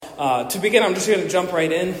To begin, I'm just going to jump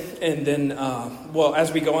right in, and then,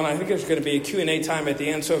 as we go on, I think there's going to be a Q&A time at the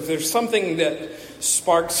end, so if there's something that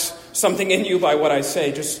sparks something in you by what I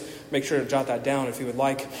say, just make sure to jot that down if you would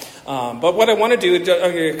like. But what I want to do,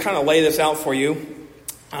 I'm going to kind of lay this out for you.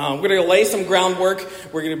 We're going to lay some groundwork.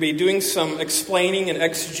 We're going to be doing some explaining and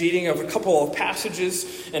exegeting of a couple of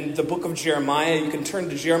passages in the book of Jeremiah. You can turn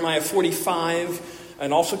to Jeremiah 45,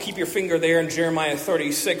 and also keep your finger there in Jeremiah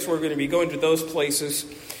 36. We're going to be going to those places.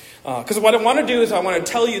 Because what I want to do is I want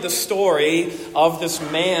to tell you the story of this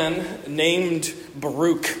man named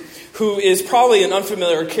Baruch, who is probably an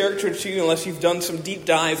unfamiliar character to you unless you've done some deep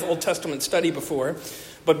dive Old Testament study before.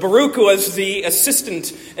 But Baruch was the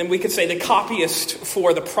assistant, and we could say the copyist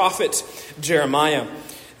for the prophet Jeremiah.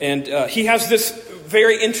 And he has this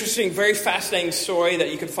very interesting, very fascinating story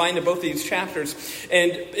that you can find in both these chapters.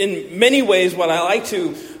 And in many ways, what I'd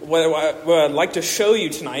like to show you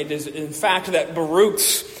tonight is, in fact, that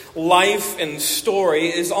Baruch's life and story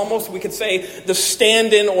is almost, we could say, the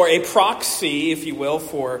stand-in or a proxy, if you will,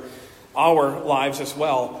 for our lives as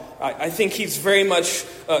well. I think he's very much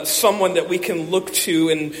someone that we can look to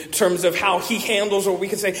in terms of how he handles, or we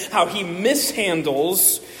could say how he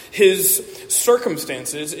mishandles his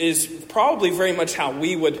circumstances is probably very much how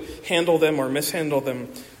we would handle them or mishandle them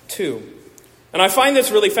too. And I find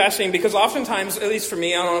this really fascinating because oftentimes, at least for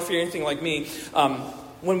me, I don't know if you're anything like me,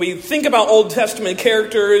 when we think about Old Testament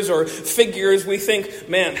characters or figures, we think,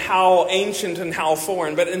 man, how ancient and how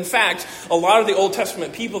foreign. But in fact, a lot of the Old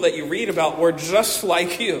Testament people that you read about were just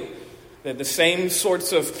like you. They had the same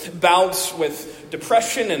sorts of bouts with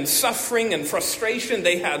depression and suffering and frustration.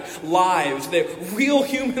 They had lives, real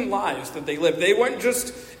human lives that they lived. They weren't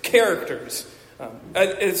just characters.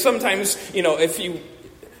 Sometimes,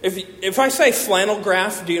 if I say flannel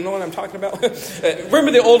graph, do you know what I'm talking about?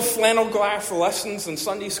 Remember the old flannel graph lessons in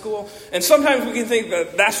Sunday school? And sometimes we can think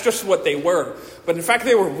that that's just what they were. But in fact,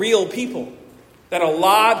 they were real people that had a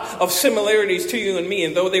lot of similarities to you and me.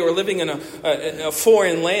 And though they were living in a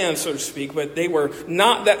foreign land, so to speak, but they were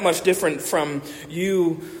not that much different from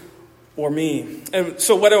you or me. And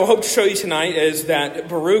so what I hope to show you tonight is that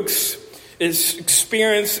Baruch's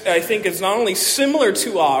experience, I think, is not only similar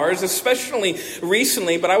to ours, especially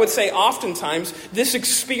recently, but I would say oftentimes this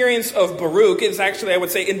experience of Baruch is actually, I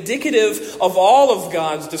would say, indicative of all of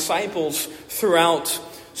God's disciples throughout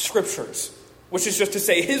Scriptures. Which is just to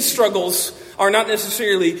say his struggles are not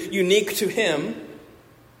necessarily unique to him.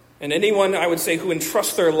 And anyone, I would say, who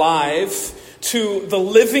entrusts their life to the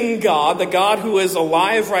living God, the God who is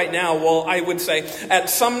alive right now, will, I would say, at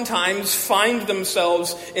some times find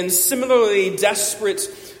themselves in similarly desperate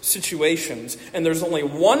situations. And there's only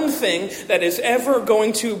one thing that is ever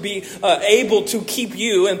going to be able to keep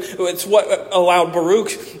you, and it's what allowed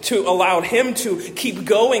Baruch to allow him to keep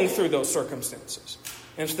going through those circumstances.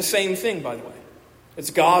 And it's the same thing, by the way. It's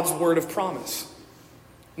God's word of promise.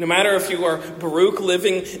 No matter if you are Baruch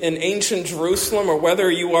living in ancient Jerusalem or whether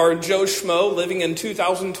you are Joe Schmo living in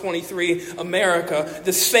 2023 America,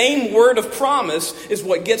 the same word of promise is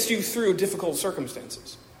what gets you through difficult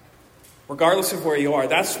circumstances. Regardless of where you are,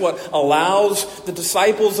 that's what allows the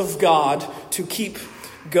disciples of God to keep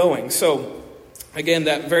going. So, again,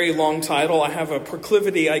 that very long title, I have a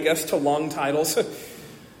proclivity, I guess, to long titles.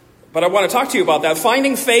 But I want to talk to you about that.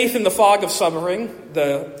 Finding Faith in the Fog of Suffering,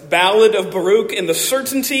 the Ballad of Baruch, and the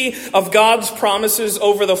certainty of God's promises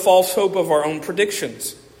over the false hope of our own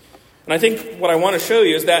predictions. And I think what I want to show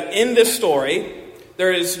you is that in this story,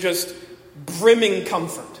 there is just brimming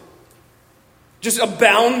comfort. Just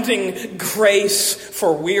abounding grace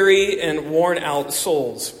for weary and worn out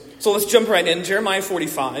souls. So let's jump right in. Jeremiah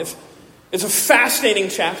 45. It's a fascinating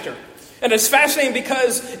chapter. And it's fascinating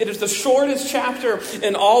because it is the shortest chapter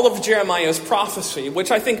in all of Jeremiah's prophecy,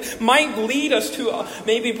 which I think might lead us to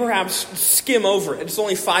maybe perhaps skim over it. It's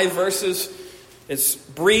only 5 verses. It's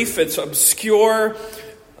brief. It's obscure.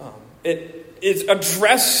 It is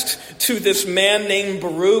addressed to this man named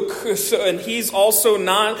Baruch, and he's also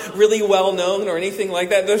not really well known or anything like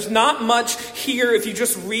that. There's not much here, if you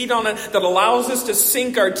just read on it, that allows us to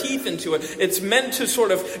sink our teeth into it. It's meant to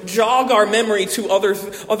sort of jog our memory to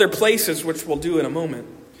other places, which we'll do in a moment.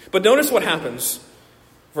 But notice what happens.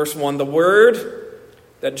 Verse 1, the word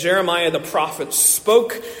that Jeremiah the prophet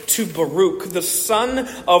spoke to Baruch, the son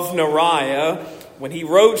of Neriah, when he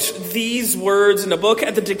wrote these words in a book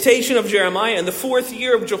at the dictation of Jeremiah in the 4th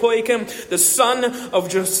year of Jehoiakim, the son of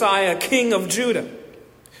Josiah, king of Judah.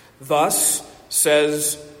 Thus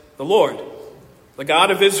says the Lord, the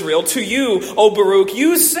God of Israel, to you, O Baruch,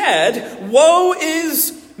 you said, woe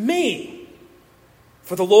is me,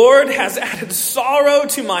 for the Lord has added sorrow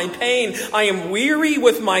to my pain. I am weary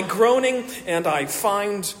with my groaning, and I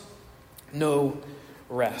find no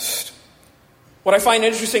rest. What I find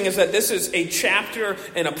interesting is that this is a chapter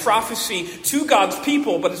and a prophecy to God's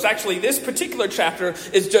people, but it's actually, this particular chapter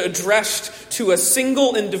is addressed to a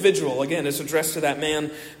single individual. Again, it's addressed to that man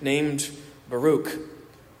named Baruch,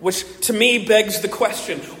 which to me begs the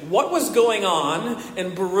question, what was going on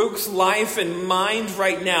in Baruch's life and mind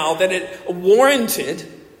right now that it warranted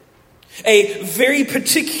a very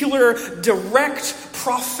particular, direct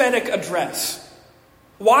prophetic address?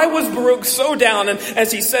 Why was Baruch so down? And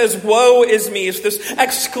as he says, woe is me, it's this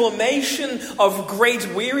exclamation of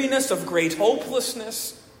great weariness, of great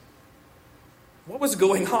hopelessness. What was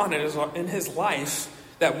going on in his life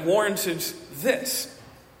that warranted this?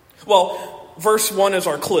 Well, verse 1 is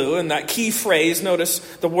our clue, and that key phrase, notice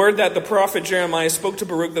the word that the prophet Jeremiah spoke to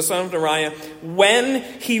Baruch, the son of Neriah, when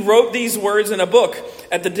he wrote these words in a book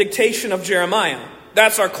at the dictation of Jeremiah.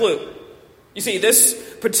 That's our clue. You see,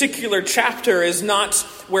 this particular chapter is not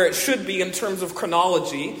where it should be in terms of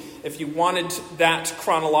chronology. If you wanted that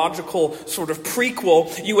chronological sort of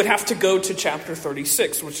prequel, you would have to go to chapter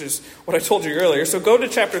 36, which is what I told you earlier. So go to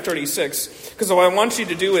chapter 36, because what I want you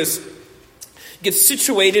to do is get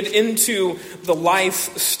situated into the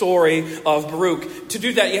life story of Baruch. To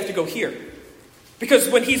do that, you have to go here. Because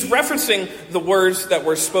when he's referencing the words that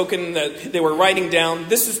were spoken, that they were writing down,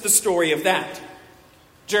 this is the story of that.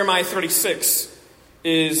 Jeremiah 36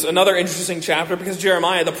 is another interesting chapter because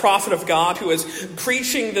Jeremiah, the prophet of God, who is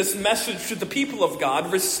preaching this message to the people of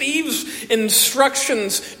God, receives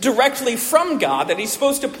instructions directly from God that he's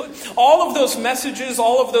supposed to put all of those messages,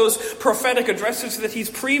 all of those prophetic addresses that he's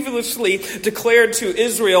previously declared to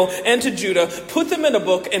Israel and to Judah, put them in a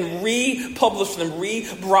book and republish them,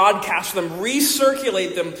 rebroadcast them,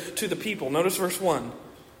 recirculate them to the people. Notice verse 1.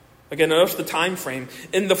 Again, notice the time frame.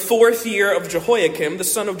 In the 4th year of Jehoiakim, the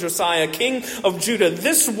son of Josiah, king of Judah,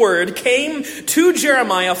 this word came to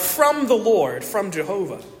Jeremiah from the Lord, from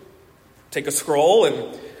Jehovah. Take a scroll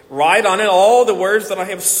and write on it all the words that I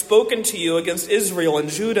have spoken to you against Israel and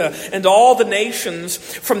Judah and all the nations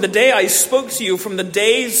from the day I spoke to you, from the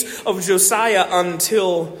days of Josiah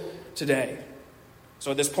until today.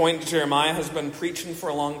 So at this point, Jeremiah has been preaching for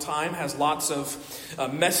a long time, has lots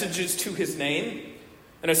of messages to his name.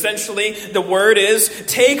 And essentially, the word is,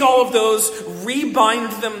 take all of those,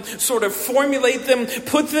 rebind them, sort of formulate them,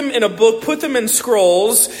 put them in a book, put them in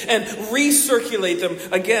scrolls, and recirculate them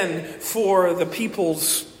again for the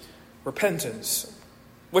people's repentance.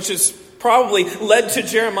 Which has probably led to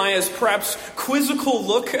Jeremiah's perhaps quizzical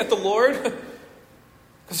look at the Lord.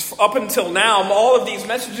 Because up until now, all of these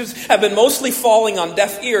messages have been mostly falling on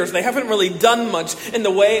deaf ears. They haven't really done much in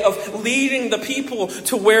the way of leading the people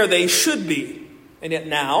to where they should be. And yet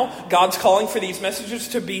now, God's calling for these messages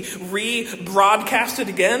to be rebroadcasted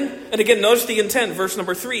again. And again, notice the intent, verse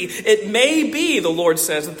number 3. It may be, the Lord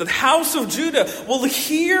says, that the house of Judah will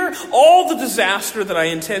hear all the disaster that I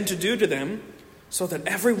intend to do to them, so that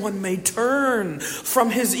everyone may turn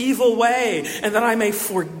from his evil way, and that I may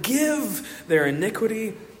forgive their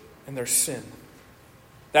iniquity and their sin.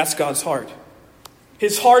 That's God's heart.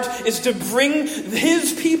 His heart is to bring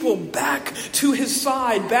his people back to his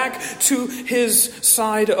side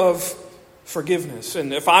of forgiveness.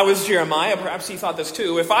 And if I was Jeremiah, perhaps he thought this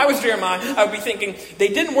too. If I was Jeremiah, I would be thinking, they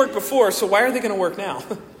didn't work before, so why are they going to work now?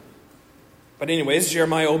 But anyways,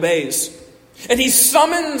 Jeremiah obeys. And he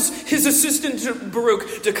summons his assistant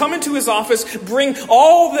Baruch to come into his office, bring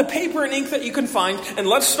all the paper and ink that you can find, and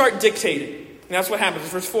let's start dictating. And that's what happens.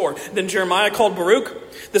 Verse 4. Then Jeremiah called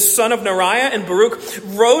Baruch, the son of Neriah, and Baruch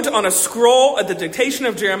wrote on a scroll at the dictation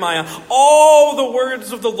of Jeremiah all the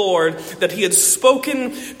words of the Lord that he had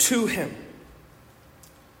spoken to him.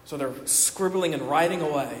 So they're scribbling and writing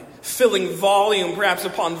away, filling volume, perhaps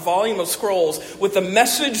upon volume of scrolls with the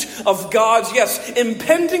message of God's, yes,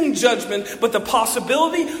 impending judgment, but the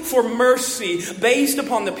possibility for mercy based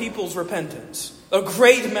upon the people's repentance. A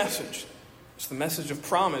great message. It's the message of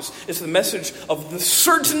promise. It's the message of the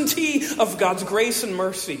certainty of God's grace and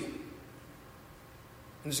mercy.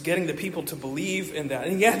 And it's getting the people to believe in that.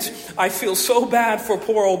 And yet, I feel so bad for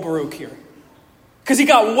poor old Baruch here. Because he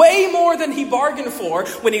got way more than he bargained for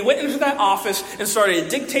when he went into that office and started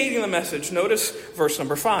dictating the message. Notice verse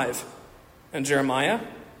number 5. And Jeremiah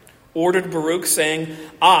ordered Baruch, saying,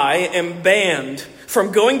 I am banned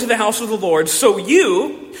from going to the house of the Lord. So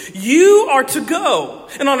you are to go.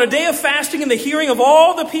 And on a day of fasting in the hearing of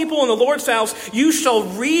all the people in the Lord's house, you shall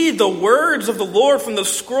read the words of the Lord from the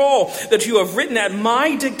scroll that you have written at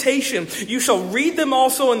my dictation. You shall read them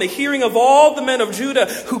also in the hearing of all the men of Judah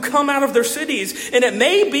who come out of their cities. And it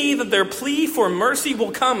may be that their plea for mercy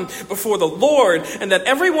will come before the Lord, and that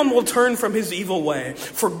everyone will turn from his evil way.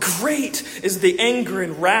 For great is the anger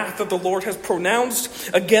and wrath that the Lord has pronounced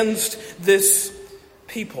against this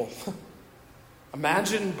people.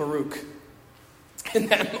 Imagine Baruch in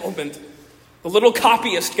that moment. The little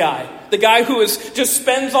copyist guy. The guy who just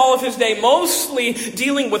spends all of his day mostly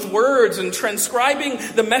dealing with words and transcribing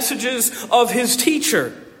the messages of his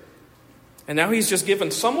teacher. And now he's just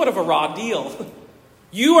given somewhat of a raw deal.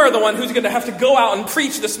 You are the one who's going to have to go out and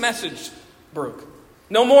preach this message, Baruch.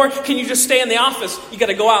 No more can you just stay in the office. You got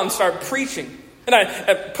to go out and start preaching.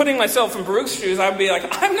 And putting myself in Baruch's shoes, I would be like,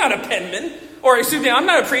 I'm not a penman. Or excuse me, I'm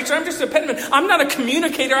not a preacher, I'm just a penman. I'm not a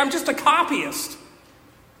communicator, I'm just a copyist.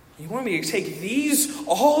 You want me to take these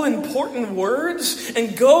all-important words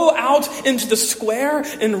and go out into the square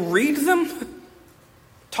and read them?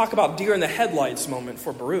 Talk about deer in the headlights moment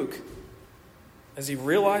for Baruch. As he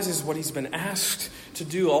realizes what he's been asked to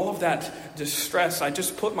do, all of that distress, I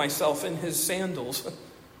just put myself in his sandals.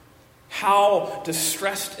 How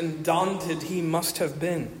distressed and daunted he must have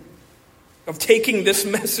been of taking this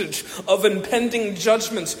message of impending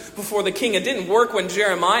judgments before the king. It didn't work when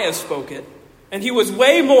Jeremiah spoke it, and he was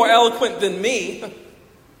way more eloquent than me.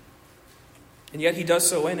 And yet he does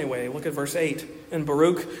so anyway. Look at verse 8. And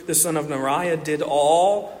Baruch, the son of Neriah, did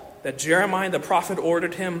all that Jeremiah the prophet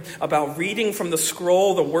ordered him about reading from the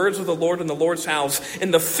scroll the words of the Lord in the Lord's house.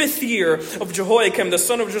 In the 5th year of Jehoiakim, the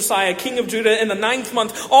son of Josiah, king of Judah, in the 9th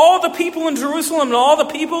month, all the people in Jerusalem and all the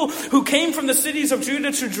people who came from the cities of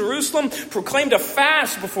Judah to Jerusalem proclaimed a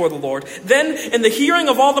fast before the Lord. Then, in the hearing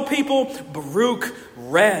of all the people, Baruch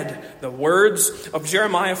read the words of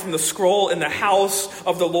Jeremiah from the scroll in the house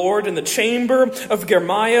of the Lord, in the chamber of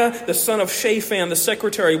Gemariah, the son of Shaphan, the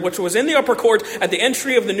secretary, which was in the upper court at the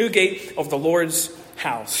entry of the new gate of the Lord's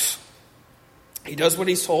house. He does what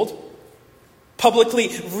he's told, publicly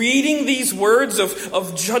reading these words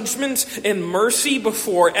of judgment and mercy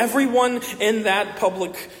before everyone in that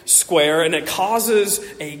public square, and it causes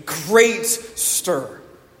a great stir.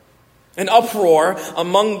 An uproar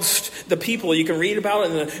amongst the people. You can read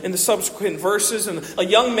about it in the subsequent verses. And a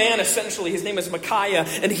young man, essentially, his name is Micaiah,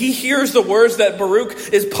 and he hears the words that Baruch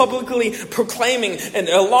is publicly proclaiming, and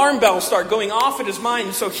alarm bells start going off in his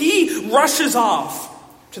mind. So he rushes off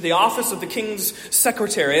to the office of the king's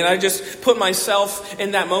secretary. And I just put myself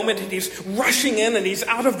in that moment, and he's rushing in, and he's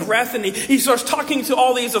out of breath, and he starts talking to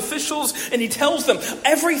all these officials, and he tells them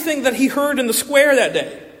everything that he heard in the square that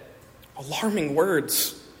day. Alarming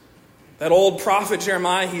words. That old prophet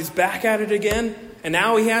Jeremiah, he's back at it again. And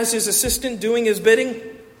now he has his assistant doing his bidding.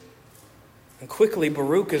 And quickly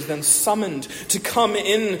Baruch is then summoned to come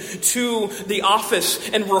in to the office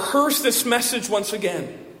and rehearse this message once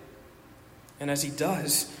again. And as he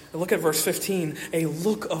does, look at verse 15, a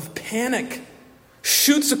look of panic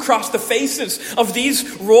shoots across the faces of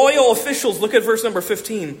these royal officials. Look at verse number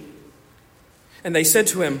 15. And they said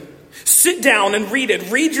to him, sit down and read it.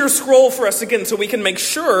 Read your scroll for us again so we can make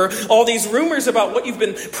sure all these rumors about what you've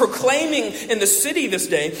been proclaiming in the city this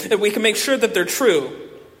day, that we can make sure that they're true.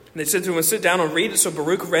 And they said to him, sit down and read it. So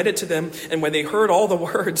Baruch read it to them. And when they heard all the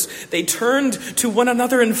words, they turned to one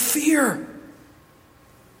another in fear.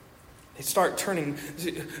 They start turning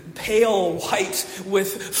pale white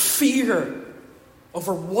with fear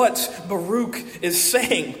over what Baruch is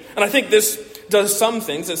saying. And I think this does some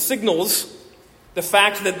things. It signals the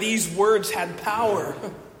fact that these words had power,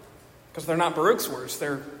 because they're not Baruch's words,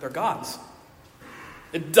 they're God's.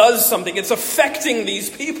 It does something. It's affecting these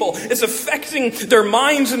people. It's affecting their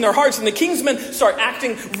minds and their hearts. And the king's men start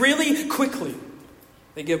acting really quickly.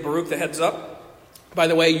 They give Baruch the heads up. By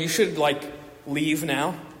the way, you should leave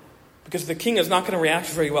now, because the king is not going to react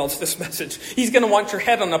very well to this message. He's going to want your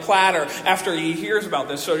head on a platter after he hears about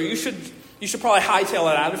this. So you should probably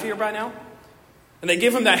hightail it out of here by now. And they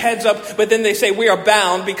give him that heads up, but then they say, we are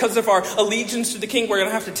bound because of our allegiance to the king. We're going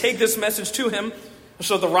to have to take this message to him.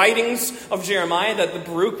 So the writings of Jeremiah that the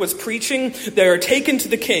Baruch was preaching, they are taken to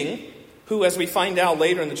the king, who, as we find out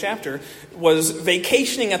later in the chapter, was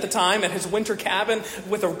vacationing at the time at his winter cabin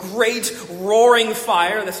with a great roaring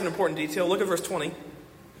fire. That's an important detail. Look at verse 20.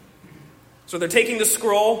 So they're taking the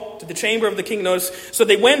scroll to the chamber of the king. Notice, so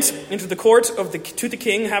they went into the court to the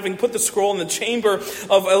king, having put the scroll in the chamber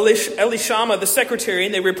of Elishama, the secretary,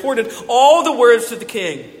 and they reported all the words to the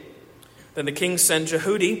king. Then the king sent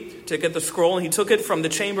Jehudi to get the scroll, and he took it from the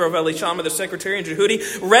chamber of Elishama the secretary, and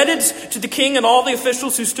Jehudi read it to the king and all the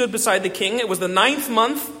officials who stood beside the king. It was the 9th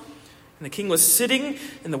month, and the king was sitting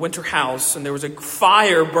in the winter house, and there was a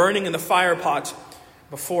fire burning in the fire pot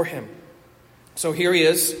before him. So here he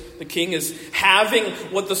is. The king is having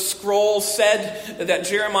what the scroll said that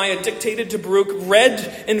Jeremiah dictated to Baruch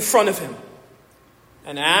read in front of him.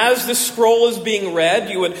 And as the scroll is being read,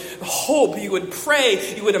 you would hope, you would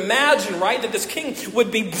pray, you would imagine, right, that this king would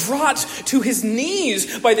be brought to his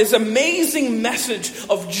knees by this amazing message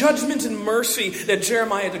of judgment and mercy that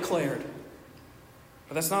Jeremiah declared.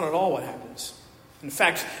 But that's not at all what happens. In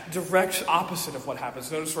fact, direct opposite of what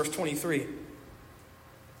happens. Notice verse 23.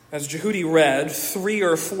 As Jehudi read 3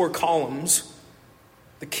 or 4 columns,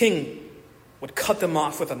 the king would cut them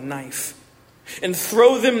off with a knife and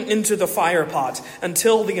throw them into the fire pot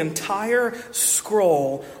until the entire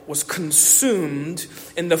scroll was consumed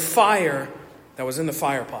in the fire that was in the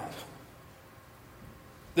fire pot.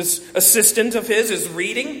 This assistant of his is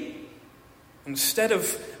reading. Instead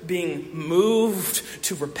of being moved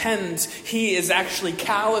to repent, he is actually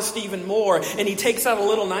calloused even more. And he takes out a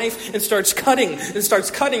little knife and starts cutting, and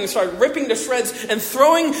starts ripping the shreds and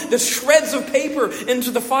throwing the shreds of paper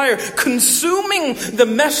into the fire, consuming the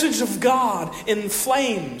message of God in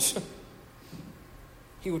flames.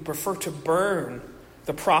 He would prefer to burn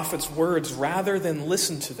the prophet's words rather than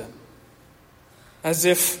listen to them. As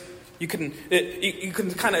if you can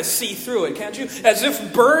kind of see through it, can't you? As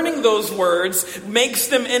if burning those words makes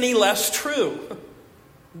them any less true.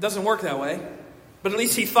 It doesn't work that way. But at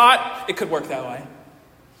least he thought it could work that way.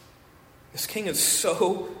 This king is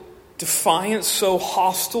so defiant, so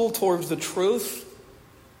hostile towards the truth,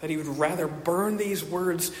 that he would rather burn these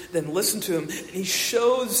words than listen to them. And he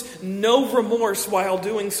shows no remorse while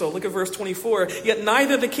doing so. Look at verse 24. Yet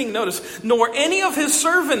neither the king, notice, nor any of his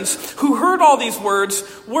servants who heard all these words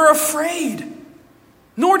were afraid,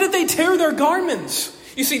 nor did they tear their garments.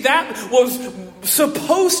 You see, that was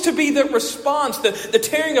supposed to be the response. The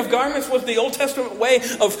tearing of garments was the Old Testament way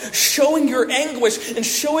of showing your anguish and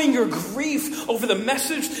showing your grief over the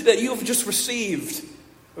message that you have just received.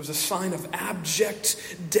 It was a sign of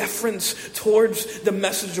abject deference towards the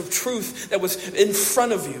message of truth that was in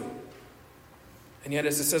front of you. And yet,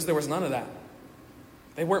 as it says, there was none of that.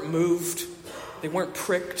 They weren't moved. They weren't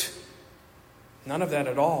pricked. None of that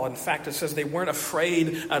at all. In fact, it says they weren't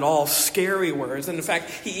afraid at all. Scary words. And in fact,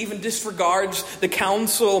 he even disregards the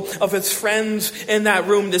counsel of his friends in that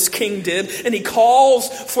room, this king did. And he calls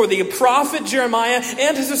for the prophet Jeremiah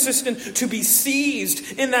and his assistant to be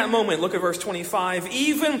seized in that moment. Look at verse 25.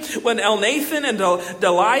 Even when Elnathan and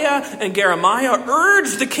Delaiah and Jeremiah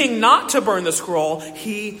urged the king not to burn the scroll,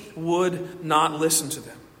 he would not listen to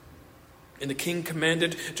them. And the king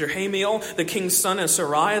commanded Jerahmeel, the king's son, and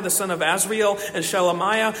Sariah, the son of Azriel, and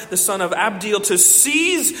Shelemiah, the son of Abdeel, to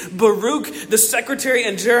seize Baruch, the secretary,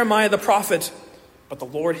 and Jeremiah, the prophet. But the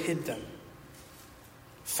Lord hid them.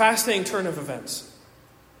 Fascinating turn of events.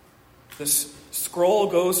 This scroll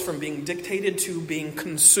goes from being dictated to being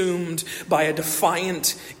consumed by a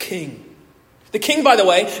defiant king. The king, by the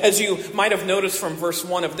way, as you might have noticed from verse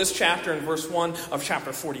 1 of this chapter and verse 1 of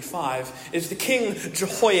chapter 45, is the king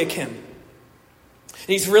Jehoiakim.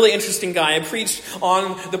 He's a really interesting guy. I preached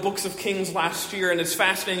on the books of Kings last year, and it's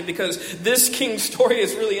fascinating because this king's story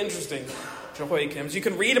is really interesting. Jehoiakim. You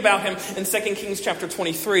can read about him in 2 Kings chapter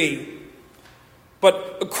 23.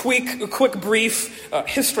 But a quick brief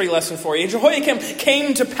history lesson for you. Jehoiakim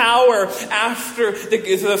came to power after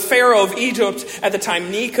the Pharaoh of Egypt at the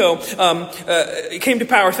time, Necho, came to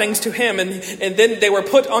power thanks to him. And then they were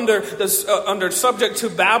put under subject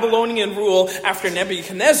to Babylonian rule after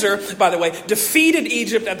Nebuchadnezzar, by the way, defeated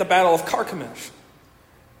Egypt at the Battle of Carchemish.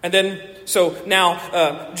 And then, so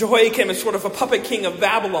now Jehoiakim is sort of a puppet king of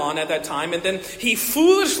Babylon at that time. And then he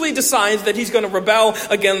foolishly decides that he's going to rebel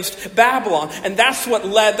against Babylon. And that's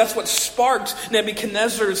what sparked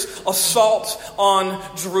Nebuchadnezzar's assault on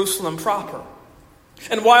Jerusalem proper.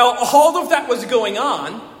 And while all of that was going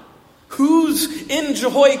on, who's in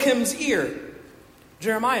Jehoiakim's ear?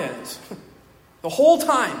 Jeremiah is. The whole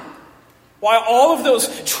time. While all of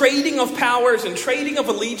those trading of powers and trading of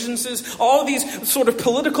allegiances, all of these sort of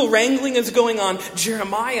political wrangling is going on,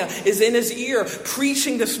 Jeremiah is in his ear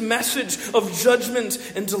preaching this message of judgment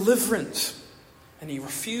and deliverance. And he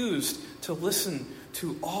refused to listen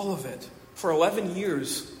to all of it for 11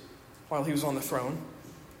 years while he was on the throne,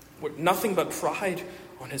 with nothing but pride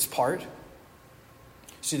on his part.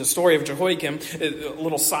 See, the story of Jehoiakim, a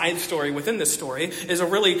little side story within this story, is a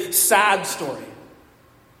really sad story.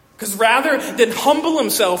 Because rather than humble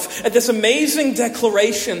himself at this amazing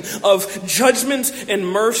declaration of judgment and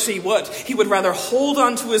mercy, what? He would rather hold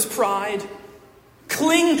on to his pride,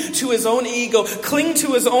 cling to his own ego, cling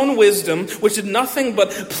to his own wisdom, which did nothing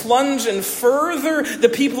but plunge and further the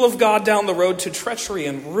people of God down the road to treachery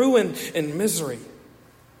and ruin and misery.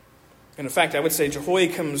 And in fact, I would say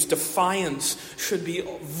Jehoiakim's defiance should be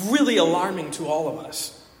really alarming to all of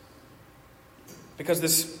us. Because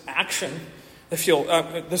this action,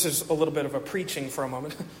 this is a little bit of a preaching for a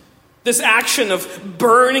moment. This action of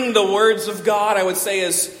burning the words of God, I would say,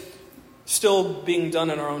 is still being done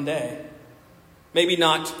in our own day. Maybe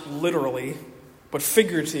not literally, but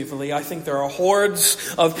figuratively. I think there are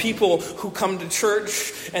hordes of people who come to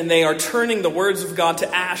church and they are turning the words of God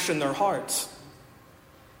to ash in their hearts.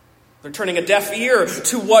 They're turning a deaf ear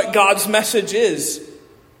to what God's message is.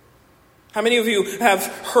 How many of you have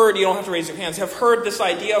heard, you don't have to raise your hands, have heard this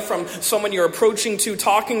idea from someone you're approaching to,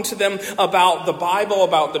 talking to them about the Bible,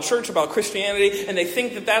 about the church, about Christianity, and they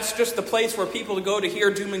think that that's just the place where people go to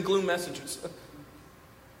hear doom and gloom messages?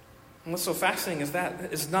 And what's so fascinating is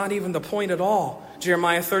that is not even the point at all.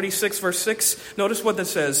 Jeremiah 36 verse 6, notice what that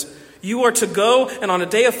says. You are to go, and on a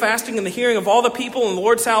day of fasting in the hearing of all the people in the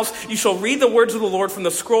Lord's house, you shall read the words of the Lord from the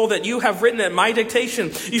scroll that you have written at my dictation.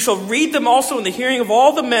 You shall read them also in the hearing of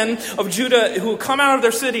all the men of Judah who come out of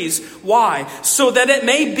their cities. Why? So that it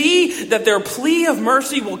may be that their plea of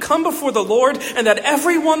mercy will come before the Lord, and that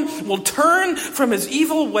everyone will turn from his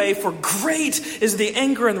evil way, for great is the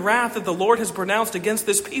anger and wrath that the Lord has pronounced against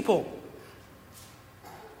this people.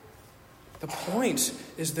 The point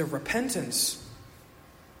is their repentance.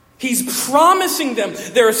 He's promising them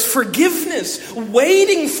there is forgiveness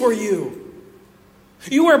waiting for you.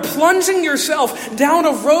 You are plunging yourself down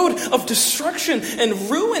a road of destruction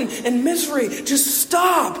and ruin and misery. Just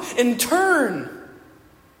stop and turn.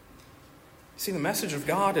 See, the message of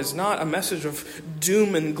God is not a message of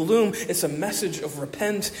doom and gloom. It's a message of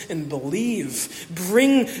repent and believe.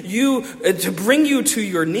 To bring you to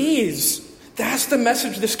your knees. That's the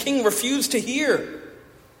message this king refused to hear.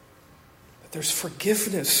 There's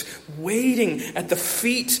forgiveness waiting at the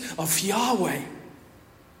feet of Yahweh.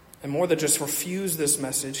 And more than just refuse this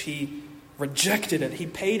message, he rejected it. He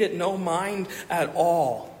paid it no mind at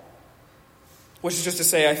all. Which is just to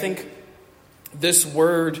say, I think this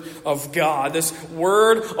word of God, this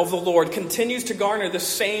word of the Lord continues to garner the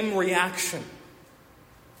same reaction.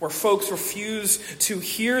 Where folks refuse to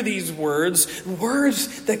hear these words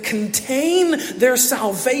that contain their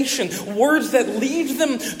salvation, words that lead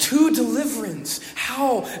them to deliverance.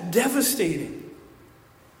 How devastating.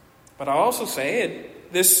 But I also say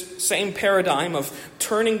this same paradigm of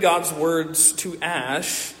turning God's words to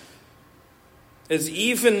ash is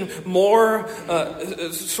even more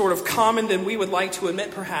sort of common than we would like to admit,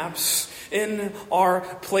 perhaps, in our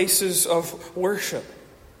places of worship.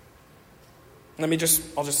 I'll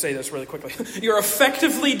just say this really quickly. You're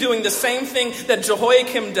effectively doing the same thing that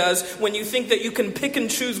Jehoiakim does when you think that you can pick and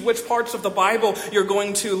choose which parts of the Bible you're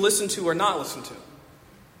going to listen to or not listen to.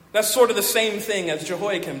 That's sort of the same thing as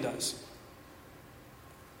Jehoiakim does.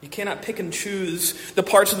 You cannot pick and choose the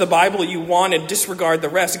parts of the Bible you want and disregard the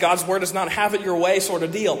rest. God's word does not have it your way sort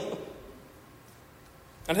of deal.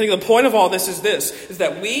 I think the point of all this is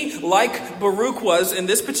that we, like Baruch was in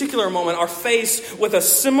this particular moment, are faced with a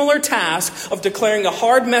similar task of declaring a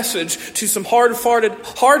hard message to some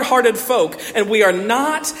hard-hearted folk, and we are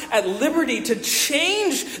not at liberty to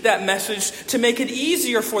change that message to make it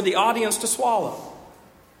easier for the audience to swallow.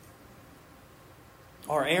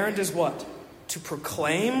 Our errand is what? To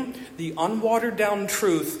proclaim the unwatered down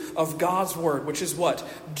truth of God's word, which is what?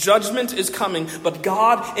 Judgment is coming, but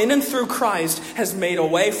God, in and through Christ, has made a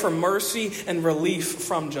way for mercy and relief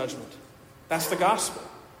from judgment. That's the gospel.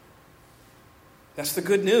 That's the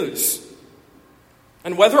good news.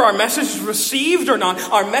 And whether our message is received or not,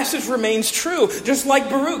 our message remains true. Just like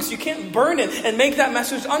Baruch's, you can't burn it and make that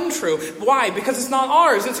message untrue. Why? Because it's not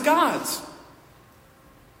ours, it's God's.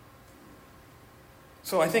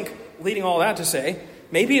 So I think, leading all that to say,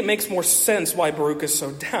 maybe it makes more sense why Baruch is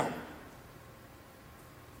so down.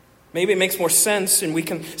 Maybe it makes more sense, and we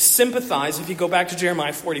can sympathize if you go back to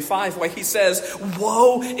Jeremiah 45, why he says,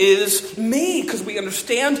 woe is me, because we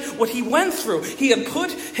understand what he went through. He had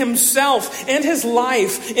put himself and his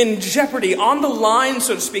life in jeopardy, on the line,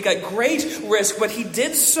 so to speak, at great risk, but he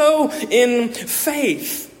did so in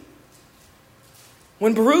faith.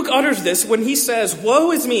 When Baruch utters this, when he says,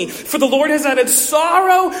 woe is me, for the Lord has added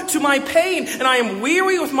sorrow to my pain, and I am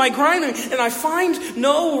weary with my grinding, and I find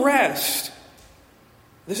no rest.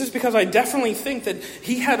 This is because I definitely think that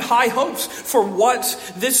he had high hopes for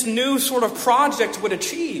what this new sort of project would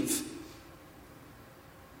achieve.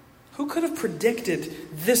 Who could have predicted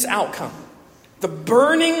this outcome? The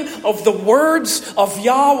burning of the words of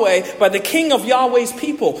Yahweh by the king of Yahweh's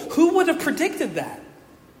people. Who would have predicted that?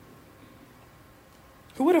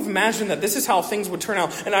 Who would have imagined that this is how things would turn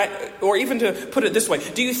out? Or even to put it this way,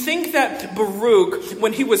 do you think that Baruch,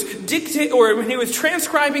 when he was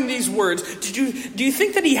transcribing these words, do you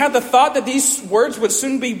think that he had the thought that these words would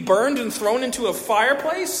soon be burned and thrown into a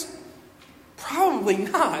fireplace? Probably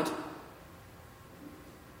not.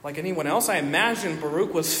 Like anyone else, I imagine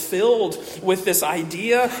Baruch was filled with this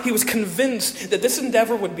idea. He was convinced that this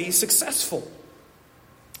endeavor would be successful.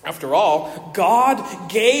 After all, God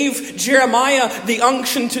gave Jeremiah the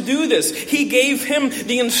unction to do this. He gave him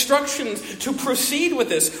the instructions to proceed with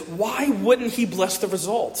this. Why wouldn't he bless the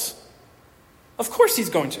results? Of course he's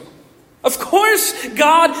going to. Of course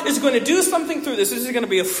God is going to do something through this. This is going to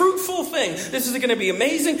be a fruitful thing. This is going to be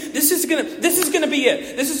amazing. This is going to be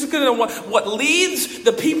it. This is going to what leads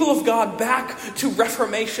the people of God back to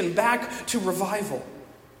reformation, back to revival.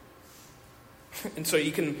 And so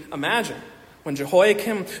you can imagine when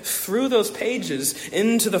Jehoiakim threw those pages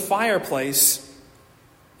into the fireplace,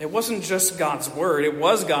 it wasn't just God's word. It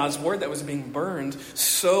was God's word that was being burned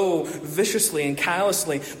so viciously and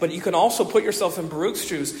callously. But you can also put yourself in Baruch's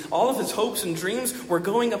shoes. All of his hopes and dreams were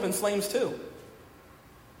going up in flames too.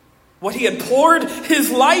 What he had poured his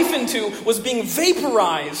life into was being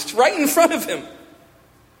vaporized right in front of him.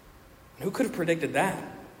 Who could have predicted that?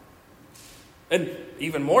 And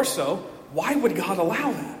even more so, why would God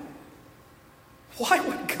allow that? Why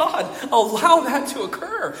would God allow that to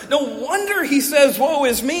occur? No wonder he says, woe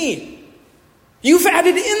is me. You've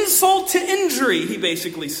added insult to injury, he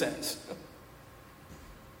basically says.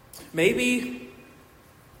 Maybe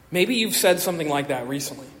you've said something like that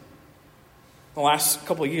recently. The last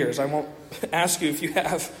couple of years. I won't ask you if you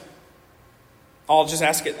have. I'll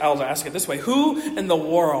ask it this way. Who in the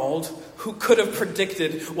world who could have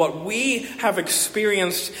predicted what we have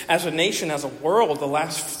experienced as a nation, as a world, the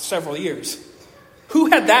last several years? Who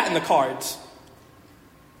had that in the cards?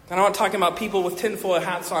 And I'm not talking about people with tinfoil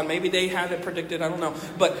hats on. Maybe they had it predicted. I don't know.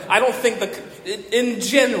 But I don't think in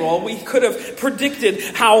general we could have predicted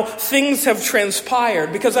how things have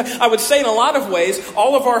transpired. Because I would say in a lot of ways,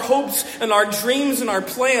 all of our hopes and our dreams and our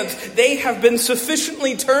plans, they have been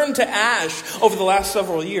sufficiently turned to ash over the last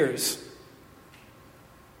several years.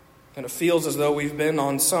 And it feels as though we've been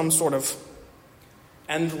on some sort of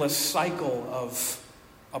endless cycle of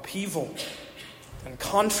upheaval and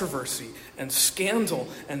controversy and scandal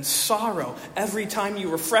and sorrow. Every time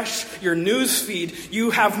you refresh your news feed,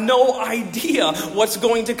 you have no idea what's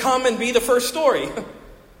going to come and be the first story.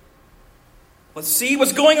 Let's see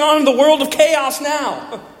what's going on in the world of chaos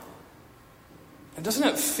now. And doesn't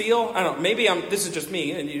it feel, I don't know, maybe this is just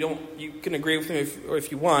me, and you can agree with me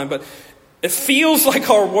if you want, but it feels like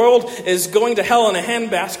our world is going to hell in a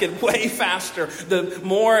handbasket way faster the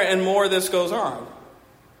more and more this goes on.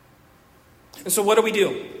 And so what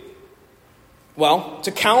do? Well,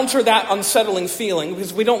 to counter that unsettling feeling,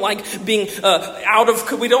 because we don't like being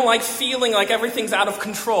we don't like feeling like everything's out of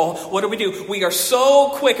control. What do? We are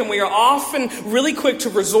so quick, and we are often really quick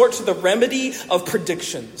to resort to the remedy of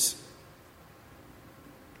predictions.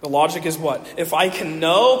 The logic is what? If I can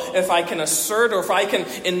know, if I can assert, or if I can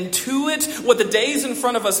intuit what the days in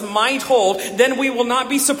front of us might hold, then we will not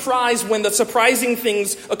be surprised when the surprising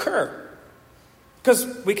things occur. Because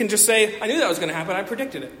we can just say, I knew that was going to happen, I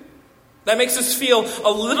predicted it. That makes us feel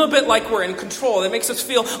a little bit like we're in control. That makes us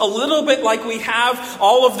feel a little bit like we have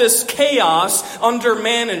all of this chaos under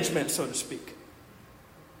management, so to speak.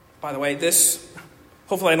 By the way,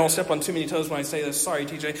 hopefully I don't step on too many toes when I say this. Sorry,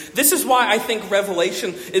 TJ. This is why I think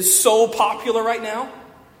Revelation is so popular right now.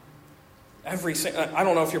 I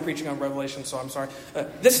don't know if you're preaching on Revelation, so I'm sorry.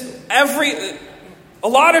 A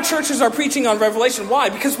lot of churches are preaching on Revelation. Why?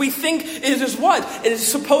 Because we think it is what? It is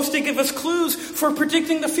supposed to give us clues for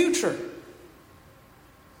predicting the future.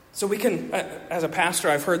 So we can, as a pastor,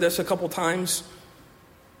 I've heard this a couple times.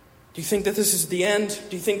 Do you think that this is the end?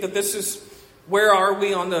 Do you think that this is, where are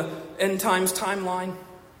we on the end times timeline?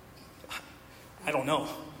 I don't know.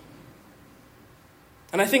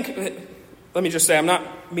 And I think, let me just say, I'm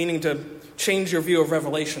not meaning to change your view of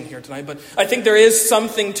Revelation here tonight, but I think there is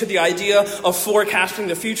something to the idea of forecasting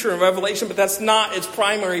the future in Revelation, but that's not its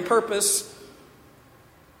primary purpose.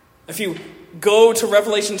 If you go to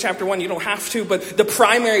Revelation chapter 1, you don't have to, but the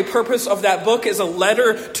primary purpose of that book is a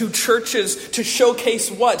letter to churches to showcase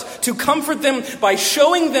what? To comfort them by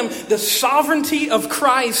showing them the sovereignty of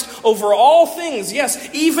Christ over all things, yes,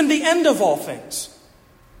 even the end of all things.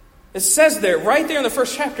 It says there, right there in the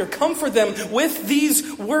first chapter, comfort them with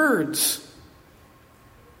these words.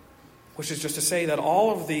 Which is just to say that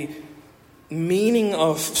all of the meaning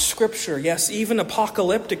of Scripture, yes, even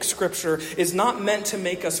apocalyptic Scripture, is not meant to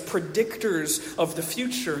make us predictors of the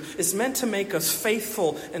future. It's meant to make us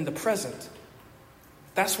faithful in the present.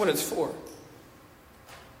 That's what it's for.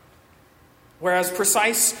 Whereas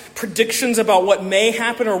precise predictions about what may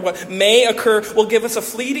happen or what may occur will give us a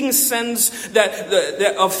fleeting sense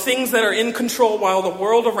that of things that are in control while the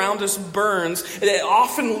world around us burns. It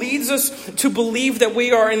often leads us to believe that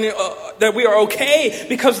we are okay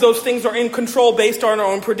because those things are in control based on our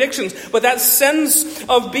own predictions. But that sense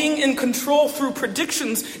of being in control through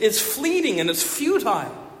predictions is fleeting and it's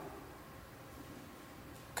futile.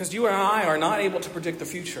 Because you and I are not able to predict the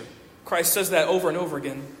future. Christ says that over and over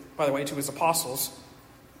again, by the way, to his apostles.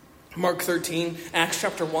 Mark 13, Acts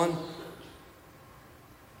chapter 1.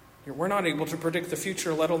 We're not able to predict the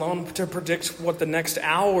future, let alone to predict what the next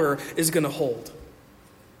hour is going to hold.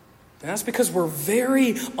 And that's because we're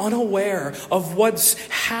very unaware of what's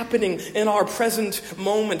happening in our present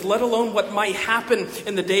moment, let alone what might happen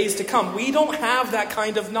in the days to come. We don't have that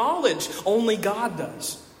kind of knowledge. Only God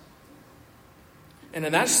does. And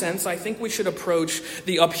in that sense, I think we should approach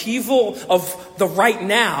the upheaval of the right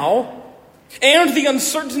now and the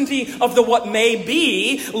uncertainty of the what may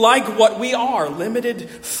be like what we are, limited,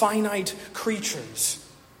 finite creatures.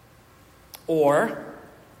 Or,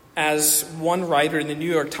 as one writer in the New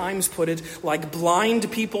York Times put it, like blind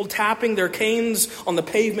people tapping their canes on the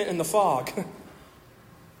pavement in the fog.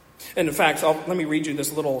 And in fact, let me read you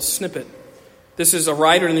this little snippet. This is a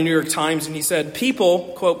writer in the New York Times, and he said,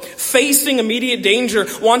 people, quote, facing immediate danger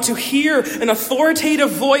want to hear an authoritative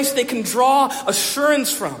voice they can draw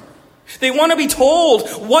assurance from. They want to be told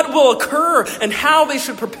what will occur and how they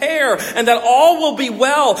should prepare and that all will be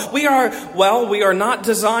well. We are not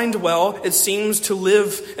designed well, it seems, to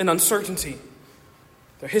live in uncertainty.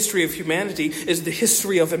 The history of humanity is the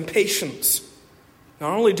history of impatience.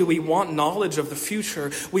 Not only do we want knowledge of the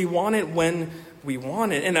future, we want it when we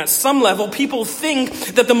want it. And at some level, people think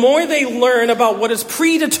that the more they learn about what is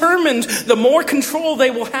predetermined, the more control they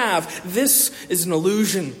will have. This is an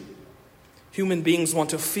illusion. Human beings want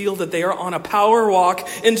to feel that they are on a power walk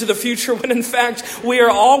into the future when in fact we are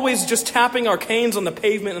always just tapping our canes on the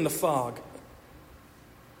pavement in the fog.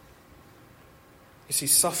 You see,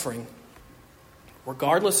 suffering,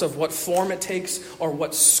 regardless of what form it takes or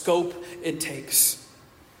what scope it takes,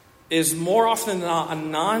 is more often than not a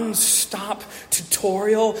non-stop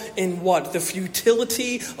tutorial in what? The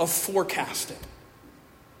futility of forecasting.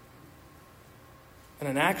 And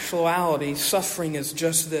in actuality, suffering is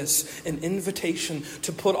just this, an invitation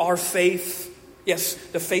to put our faith, yes,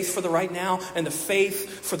 the faith for the right now and the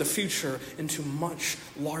faith for the future, into much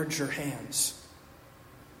larger hands.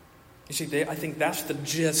 You see, I think that's the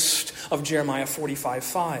gist of Jeremiah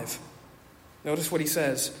 45:5. Notice what he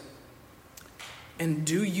says. And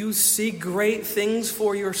do you seek great things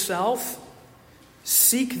for yourself?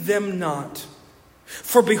 Seek them not.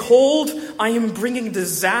 For behold, I am bringing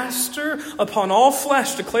disaster upon all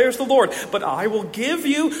flesh, declares the Lord. But I will give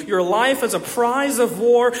you your life as a prize of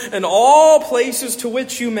war in all places to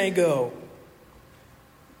which you may go.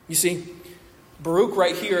 You see, Baruch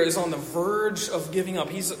right here is on the verge of giving up.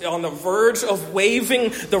 He's on the verge of waving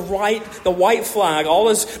the white flag. All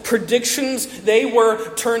his predictions, they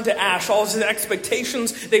were turned to ash. All his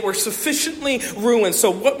expectations, they were sufficiently ruined. So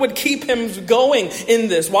what would keep him going in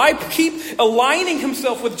this? Why keep aligning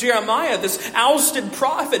himself with Jeremiah, this ousted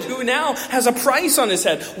prophet who now has a price on his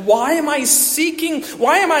head? Why am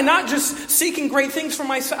I not just seeking great things for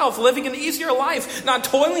myself, living an easier life, not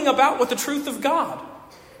toiling about with the truth of God?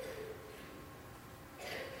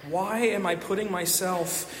 Why am I putting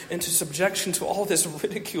myself into subjection to all this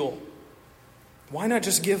ridicule? Why not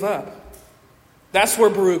just give up? That's where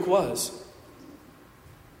Baruch was.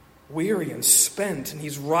 Weary and spent, and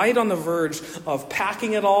he's right on the verge of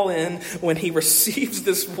packing it all in when he receives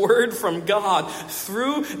this word from God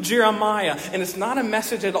through Jeremiah. And it's not a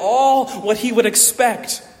message at all what he would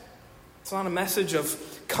expect. It's not a message of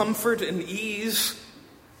comfort and ease.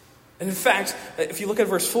 And in fact, if you look at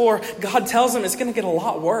verse 4, God tells him it's going to get a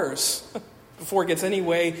lot worse before it gets any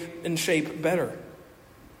way in shape better.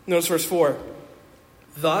 Notice verse 4.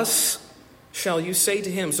 Thus shall you say to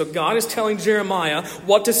him. So God is telling Jeremiah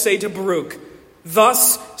what to say to Baruch.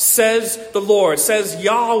 Thus says the Lord, says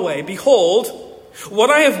Yahweh, behold, what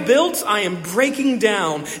I have built I am breaking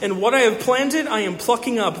down, and what I have planted I am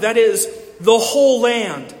plucking up. That is the whole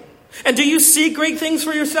land. And do you seek great things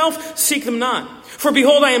for yourself? Seek them not. For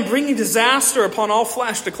behold, I am bringing disaster upon all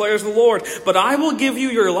flesh, declares the Lord. But I will give you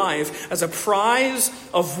your life as a prize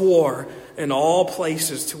of war in all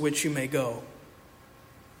places to which you may go.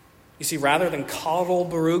 You see, rather than coddle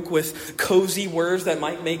Baruch with cozy words that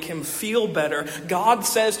might make him feel better, God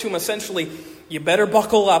says to him essentially, you better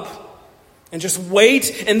buckle up and just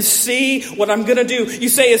wait and see what I'm going to do. You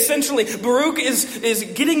say essentially, Baruch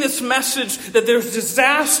is getting this message that there's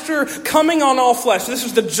disaster coming on all flesh. This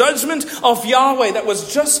is the judgment of Yahweh that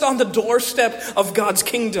was just on the doorstep of God's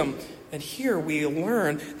kingdom. And here we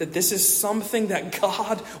learn that this is something that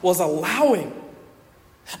God was allowing.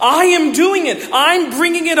 I am doing it. I'm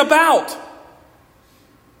bringing it about.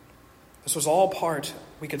 This was all part,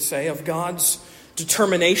 we could say, of God's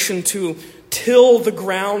determination to till the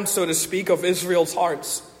ground, so to speak, of Israel's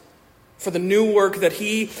hearts for the new work that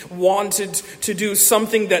he wanted to do,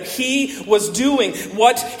 something that he was doing.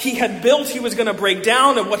 What he had built, he was going to break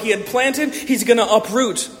down, and what he had planted, he's going to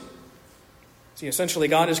uproot. See, essentially,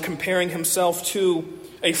 God is comparing himself to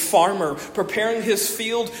a farmer, preparing his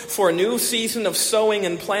field for a new season of sowing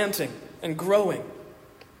and planting and growing.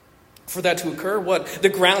 For that to occur, the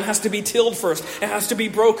ground has to be tilled first. It has to be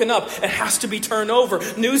broken up. It has to be turned over.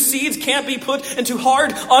 New seeds can't be put into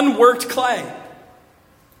hard, unworked clay.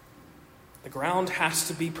 The ground has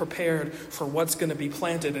to be prepared for what's going to be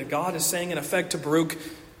planted. And God is saying, in effect, to Baruch,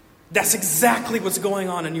 that's exactly what's going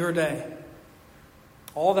on in your day.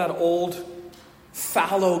 All that old,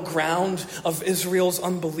 fallow ground of Israel's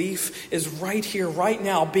unbelief is right here, right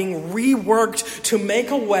now, being reworked to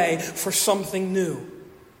make a way for something new.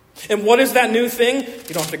 And what is that new thing?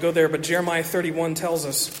 You don't have to go there, but Jeremiah 31 tells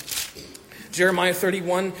us. Jeremiah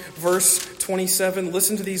 31, verse 27.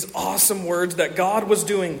 Listen to these awesome words that God was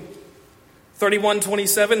doing.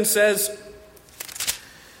 31:27 says,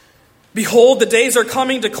 "Behold, the days are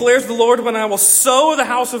coming, declares the Lord, when I will sow the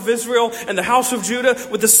house of Israel and the house of Judah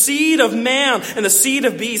with the seed of man and the seed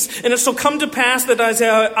of beast. And it shall come to pass that as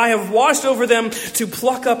I have watched over them to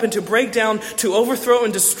pluck up and to break down, to overthrow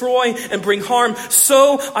and destroy and bring harm,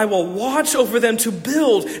 so I will watch over them to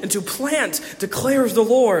build and to plant, declares the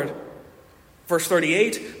Lord." Verse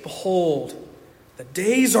 38, "Behold, the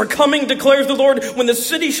days are coming, declares the Lord, when the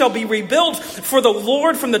city shall be rebuilt for the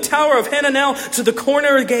Lord from the tower of Hananel to the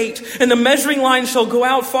corner gate. And the measuring line shall go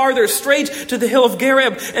out farther, straight to the hill of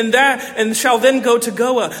Gareb, and shall then go to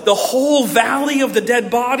Goah. The whole valley of the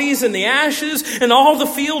dead bodies and the ashes, and all the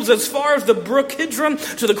fields as far as the brook Kidron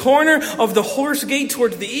to the corner of the horse gate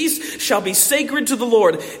toward the east shall be sacred to the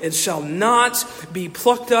Lord. It shall not be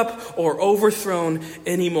plucked up or overthrown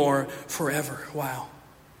anymore forever." Wow.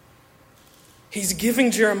 He's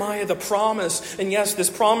giving Jeremiah the promise. And yes, this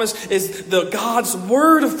promise is God's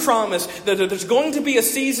word of promise that there's going to be a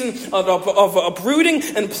season of uprooting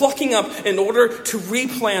and plucking up in order to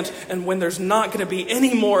replant, and when there's not going to be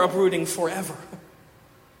any more uprooting forever.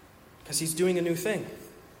 Because he's doing a new thing.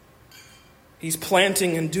 He's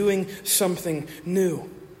planting and doing something new.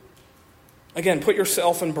 Again, put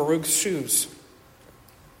yourself in Baruch's shoes.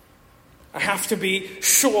 I have to be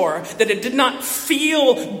sure that it did not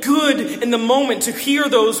feel good in the moment to hear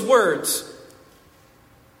those words.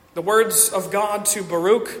 The words of God to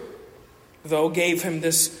Baruch, though, gave him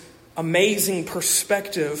this amazing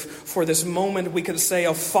perspective for this moment, we could say,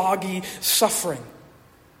 of foggy suffering.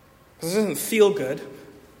 Because it doesn't feel good.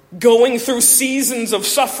 Going through seasons of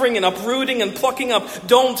suffering and uprooting and plucking up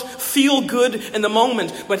don't feel good in the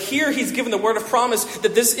moment. But here he's given the word of promise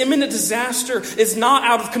that this imminent disaster is not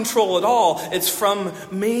out of control at all. It's from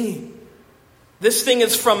me. This thing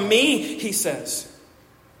is from me, he says.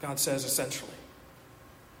 God says essentially.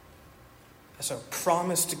 That's a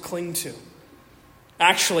promise to cling to.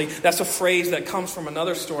 Actually, that's a phrase that comes from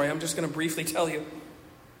another story. I'm just going to briefly tell you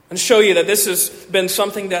and show you that this has been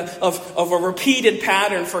something that of a repeated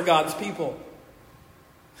pattern for God's people.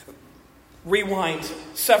 Rewind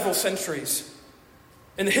several centuries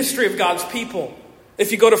in the history of God's people.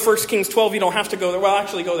 If you go to 1 Kings 12, you don't have to go there. Well,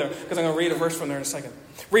 actually go there, because I'm going to read a verse from there in a second.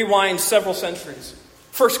 Rewind several centuries.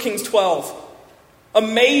 1 Kings 12.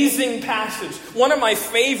 Amazing passage. One of my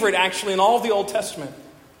favorite, actually, in all of the Old Testament.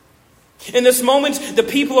 In this moment, the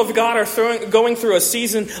people of God are going through a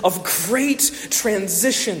season of great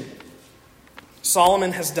transition.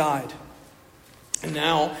 Solomon has died. And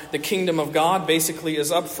now the kingdom of God basically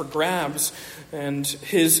is up for grabs. And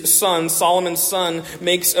his son, Solomon's son,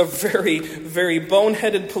 makes a very, very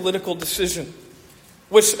boneheaded political decision,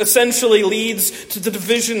 which essentially leads to the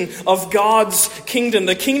division of God's kingdom.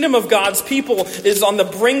 The kingdom of God's people is on the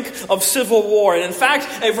brink of civil war. And in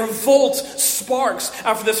fact, a revolt sparks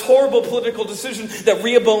after this horrible political decision that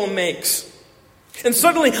Rehoboam makes. And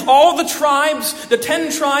suddenly, all the tribes, the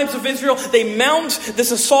 10 tribes of Israel, they mount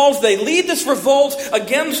this assault. They lead this revolt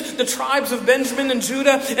against the tribes of Benjamin and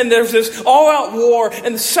Judah. And there's this all-out war,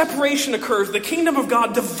 and the separation occurs. The kingdom of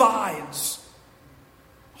God divides.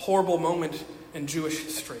 Horrible moment in Jewish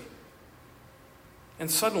history. And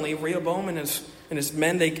suddenly, Rehoboam and his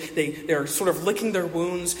men, they're sort of licking their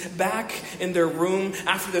wounds back in their room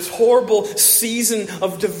after this horrible season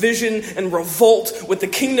of division and revolt with the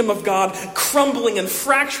kingdom of God crumbling and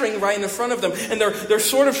fracturing right in front of them. And they're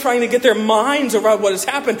sort of trying to get their minds around what has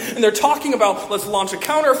happened. And they're talking about, let's launch a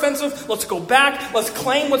counteroffensive, let's go back, let's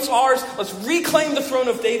claim what's ours, let's reclaim the throne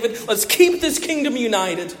of David, let's keep this kingdom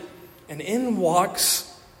united. And in walks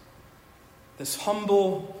this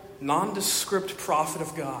humble, nondescript prophet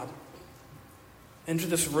of God into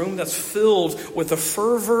this room that's filled with the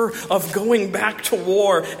fervor of going back to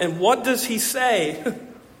war. And what does he say?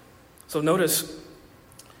 So notice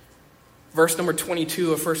verse number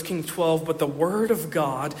 22 of 1 Kings 12. But the word of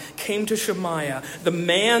God came to Shemaiah, the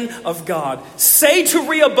man of God. Say to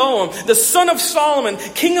Rehoboam, the son of Solomon,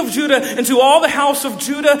 king of Judah, and to all the house of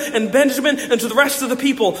Judah and Benjamin, and to the rest of the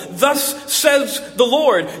people, thus says the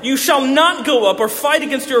Lord, you shall not go up or fight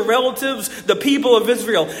against your relatives, the people of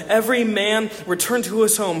Israel. Every man return to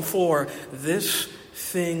his home, for this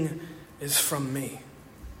thing is from me.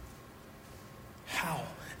 How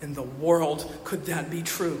in the world could that be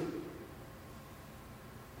true?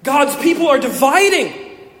 God's people are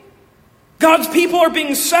dividing. God's people are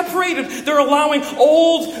being separated. They're allowing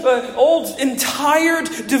old entire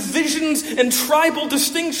divisions and tribal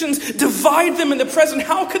distinctions divide them in the present.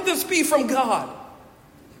 How could this be from God?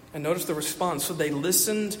 And notice the response. So they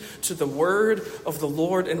listened to the word of the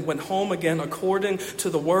Lord and went home again according to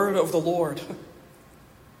the word of the Lord.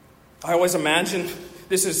 I always imagine,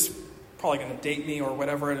 this is probably going to date me or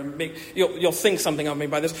whatever, and you'll think something of me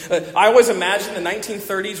by this. I always imagine the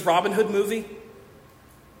 1930s Robin Hood movie.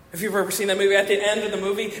 If you've ever seen that movie, at the end of the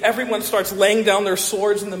movie, everyone starts laying down their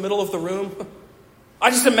swords in the middle of the room.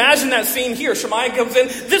 I just imagine that scene here. Shemaiah comes in,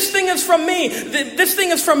 this thing is from me, this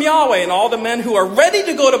thing is from Yahweh. And all the men who are ready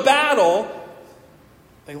to go to battle,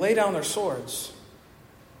 they lay down their swords.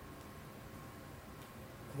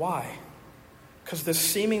 Why? Because this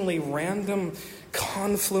seemingly random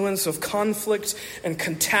confluence of conflict and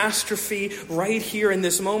catastrophe right here in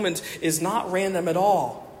this moment is not random at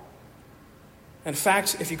all. In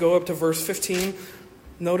fact, if you go up to verse 15,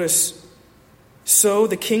 notice, so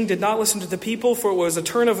the king did not listen to the people, for it was a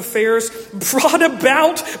turn of affairs brought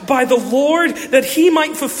about by the Lord that he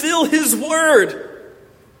might fulfill his word.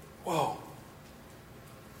 Whoa.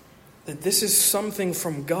 That this is something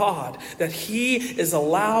from God that he is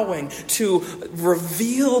allowing to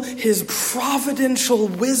reveal his providential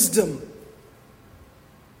wisdom.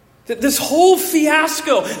 That this whole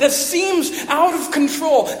fiasco that seems out of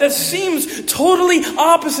control, that seems totally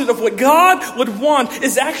opposite of what God would want,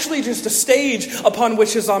 is actually just a stage upon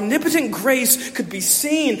which his omnipotent grace could be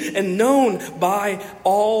seen and known by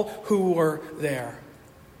all who were there.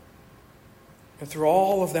 And through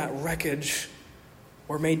all of that wreckage,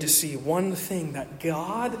 we're made to see one thing, that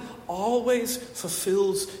God always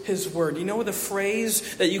fulfills his word. You know the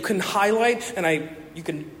phrase that you can highlight, and you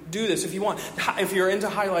can do this if you want. If you're into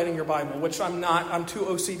highlighting your Bible, which I'm not, I'm too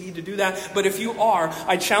OCD to do that. But if you are,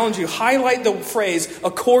 I challenge you, highlight the phrase,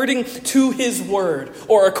 according to his word,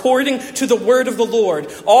 or according to the word of the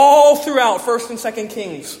Lord, all throughout 1st and 2nd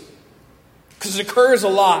Kings. Because it occurs a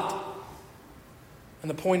lot.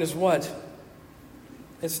 And the point is what?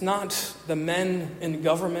 It's not the men in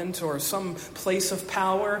government or some place of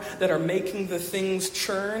power that are making the things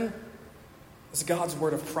churn. It's God's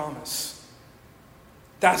word of promise.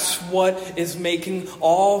 That's what is making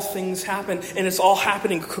all things happen. And it's all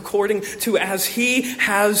happening according to as he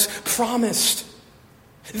has promised.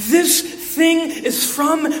 This thing is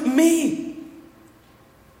from me.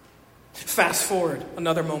 Fast forward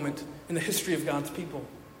another moment in the history of God's people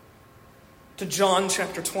to John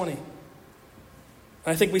chapter 20.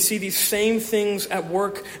 And I think we see these same things at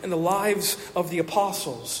work in the lives of the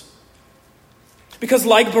apostles. Because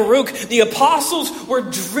like Baruch, the apostles were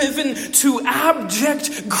driven to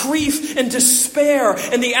abject grief and despair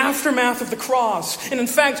in the aftermath of the cross. And in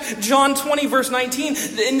fact, John 20 verse 19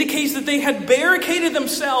 indicates that they had barricaded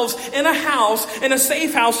themselves in a house, in a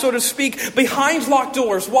safe house, so to speak, behind locked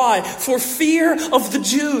doors. Why? For fear of the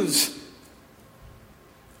Jews.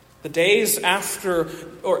 The days after,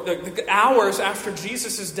 or the hours after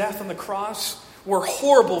Jesus' death on the cross were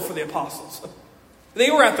horrible for the apostles.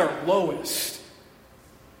 They were at their lowest.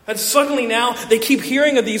 And suddenly now they keep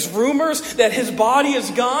hearing of these rumors that his body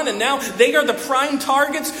is gone, and now they are the prime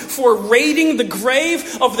targets for raiding the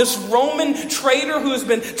grave of this Roman traitor who has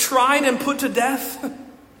been tried and put to death.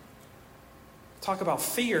 Talk about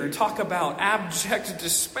fear. Talk about abject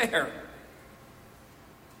despair.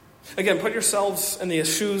 Again, put yourselves in the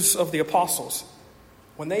shoes of the apostles.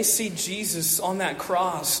 When they see Jesus on that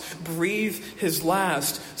cross breathe his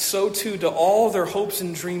last, so too do all their hopes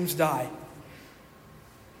and dreams die.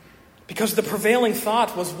 Because the prevailing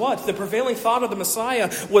thought was what? The prevailing thought of the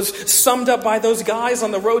Messiah was summed up by those guys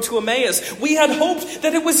on the road to Emmaus. We had hoped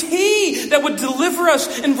that it was he that would deliver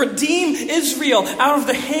us and redeem Israel out of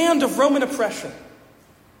the hand of Roman oppression.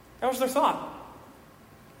 That was their thought.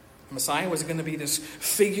 The Messiah was going to be this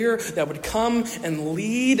figure that would come and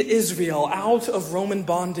lead Israel out of Roman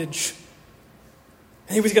bondage.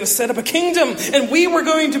 And he was going to set up a kingdom, and we were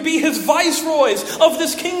going to be his viceroys of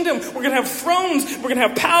this kingdom. We're going to have thrones, we're going to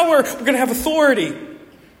have power, we're going to have authority. And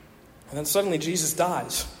then suddenly Jesus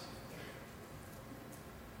dies.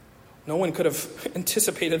 No one could have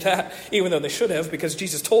anticipated that, even though they should have, because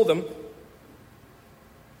Jesus told them.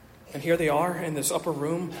 And here they are in this upper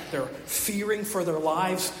room. They're fearing for their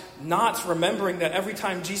lives, not remembering that every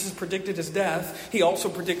time Jesus predicted his death, he also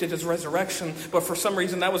predicted his resurrection. But for some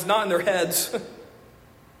reason, that was not in their heads.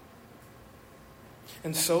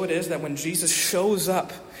 And so it is that when Jesus shows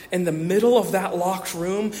up in the middle of that locked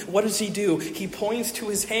room, what does he do? He points to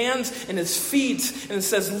his hands and his feet and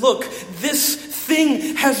says, "Look, this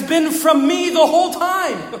thing has been from me the whole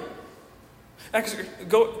time." Actually,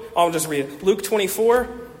 I'll just read it. Luke 24,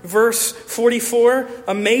 verse 44,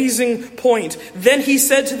 amazing point. "Then he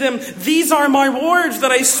said to them, 'These are my words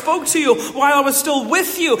that I spoke to you while I was still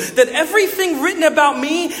with you, that everything written about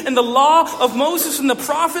me in the law of Moses and the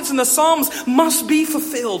prophets and the Psalms must be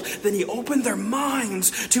fulfilled.' Then he opened their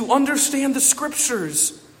minds to understand the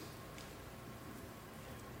scriptures."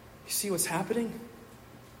 You see what's happening?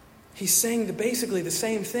 He's saying basically the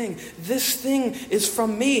same thing. This thing is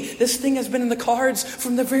from me. This thing has been in the cards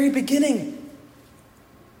from the very beginning.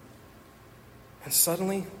 And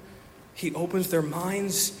suddenly, he opens their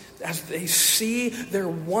minds as they see their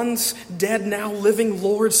once dead, now living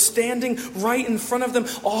Lord standing right in front of them.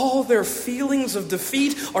 All their feelings of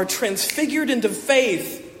defeat are transfigured into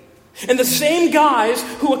faith. And the same guys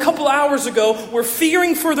who a couple hours ago were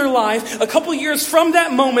fearing for their life, a couple years from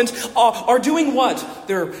that moment, are doing what?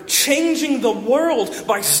 They're changing the world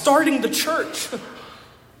by starting the church.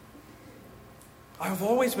 I've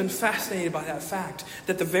always been fascinated by that fact,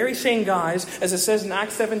 that the very same guys, as it says in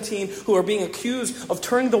Acts 17, who are being accused of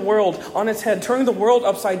turning the world on its head, turning the world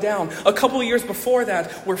upside down, a couple of years before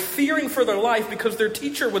that, were fearing for their life because their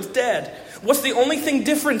teacher was dead. What's the only thing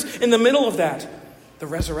different in the middle of that? The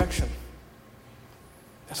resurrection.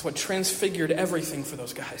 That's what transfigured everything for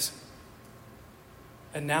those guys.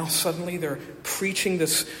 And now suddenly they're preaching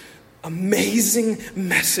this amazing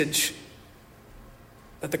message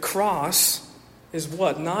that the cross is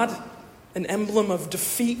what? Not an emblem of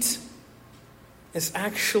defeat. It's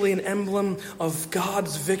actually an emblem of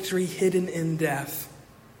God's victory hidden in death.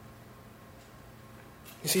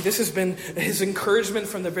 You see, this has been his encouragement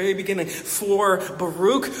from the very beginning. For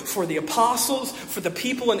Baruch, for the apostles, for the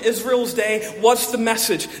people in Israel's day, what's the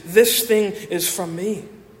message? This thing is from me.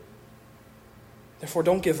 Therefore,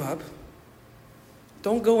 don't give up.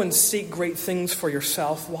 Don't go and seek great things for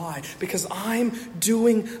yourself. Why? Because I'm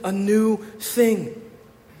doing a new thing.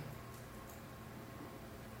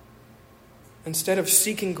 Instead of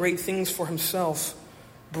seeking great things for himself,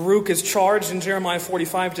 Baruch is charged in Jeremiah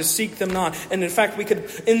 45 to seek them not. And in fact, we could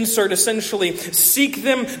insert essentially, seek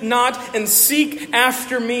them not and seek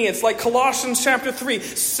after me. It's like Colossians chapter 3.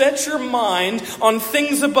 Set your mind on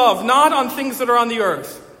things above, not on things that are on the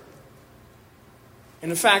earth. And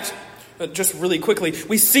in fact, just really quickly,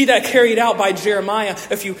 we see that carried out by Jeremiah.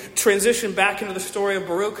 If you transition back into the story of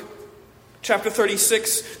Baruch, chapter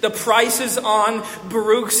 36, the price is on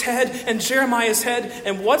Baruch's head and Jeremiah's head.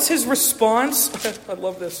 And what's his response? I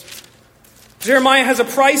love this. Jeremiah has a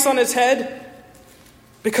price on his head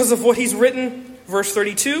because of what he's written. Verse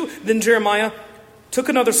 32, then Jeremiah took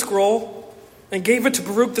another scroll and gave it to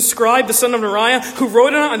Baruch the scribe, the son of Neriah, who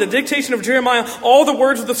wrote on the dictation of Jeremiah all the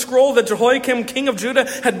words of the scroll that Jehoiakim, king of Judah,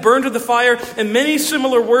 had burned with the fire, and many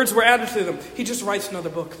similar words were added to them. He just writes another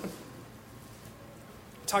book.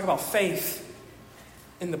 Talk about faith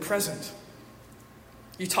in the present.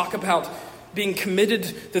 You talk about being committed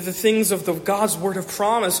to the things of God's word of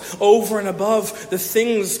promise over and above the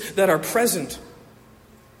things that are present.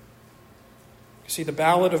 You see, the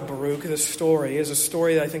Ballad of Baruch, this story, is a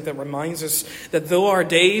story that I think that reminds us that though our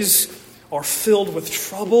days are filled with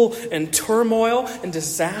trouble and turmoil and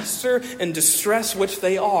disaster and distress, which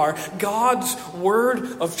they are, God's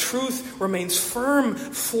word of truth remains firm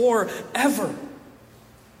forever.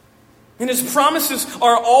 And his promises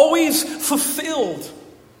are always fulfilled.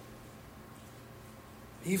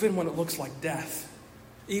 Even when it looks like death.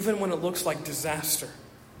 Even when it looks like disaster.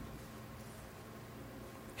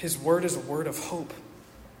 His word is a word of hope.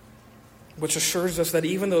 which assures us that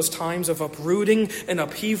even those times of uprooting and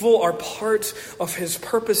upheaval are part of his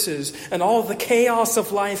purposes, and all of the chaos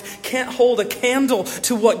of life can't hold a candle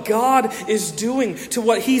to what God is doing, to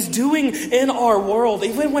what he's doing in our world,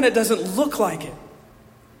 even when it doesn't look like it.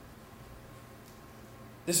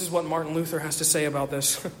 This is what Martin Luther has to say about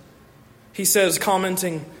this. He says,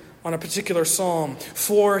 commenting on a particular psalm,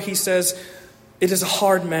 "For," he says, "it is a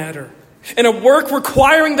hard matter, and a work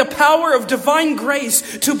requiring the power of divine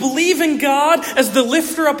grace to believe in God as the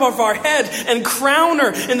lifter up of our head and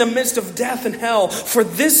crowner in the midst of death and hell. For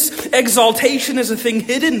this exaltation is a thing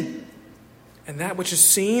hidden, and that which is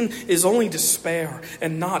seen is only despair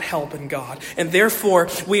and not help in God. And therefore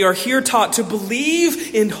we are here taught to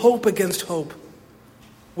believe in hope against hope,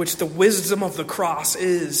 which the wisdom of the cross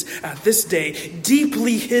is at this day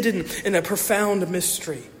deeply hidden in a profound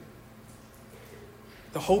mystery."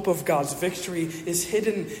 The hope of God's victory is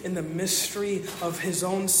hidden in the mystery of his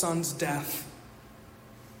own Son's death,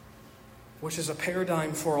 which is a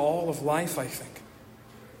paradigm for all of life, I think.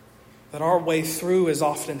 That our way through is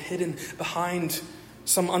often hidden behind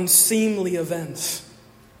some unseemly events.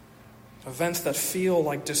 Events that feel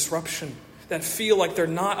like disruption, that feel like they're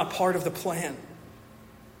not a part of the plan.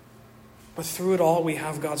 But through it all, we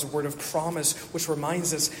have God's word of promise, which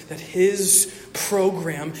reminds us that his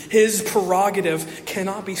program, his prerogative,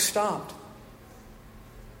 cannot be stopped.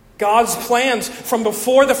 God's plans from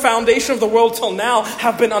before the foundation of the world till now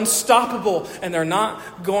have been unstoppable, and they're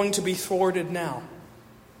not going to be thwarted now.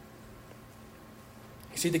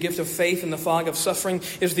 You see, the gift of faith in the fog of suffering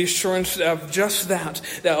is the assurance of just that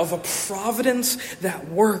of a providence that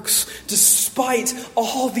works despite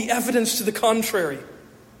all the evidence to the contrary.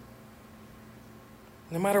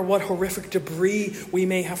 No matter what horrific debris we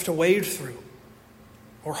may have to wade through,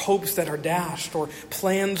 or hopes that are dashed, or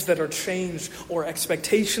plans that are changed, or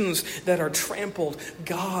expectations that are trampled,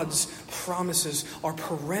 God's promises are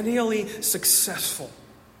perennially successful.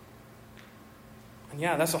 And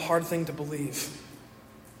yeah, that's a hard thing to believe.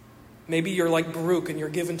 Maybe you're like Baruch and you're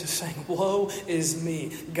given to saying, "Woe is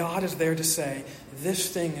me." God is there to say, "This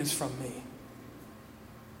thing is from me."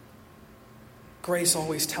 Grace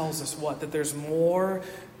always tells us what? That there's more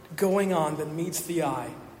going on than meets the eye.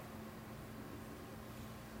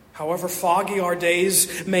 However foggy our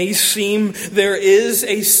days may seem, there is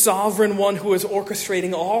a sovereign one who is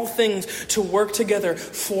orchestrating all things to work together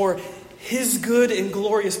for his good and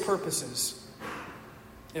glorious purposes.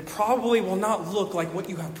 It probably will not look like what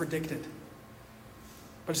you have predicted,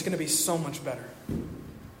 but it's going to be so much better.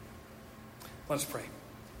 Let us pray.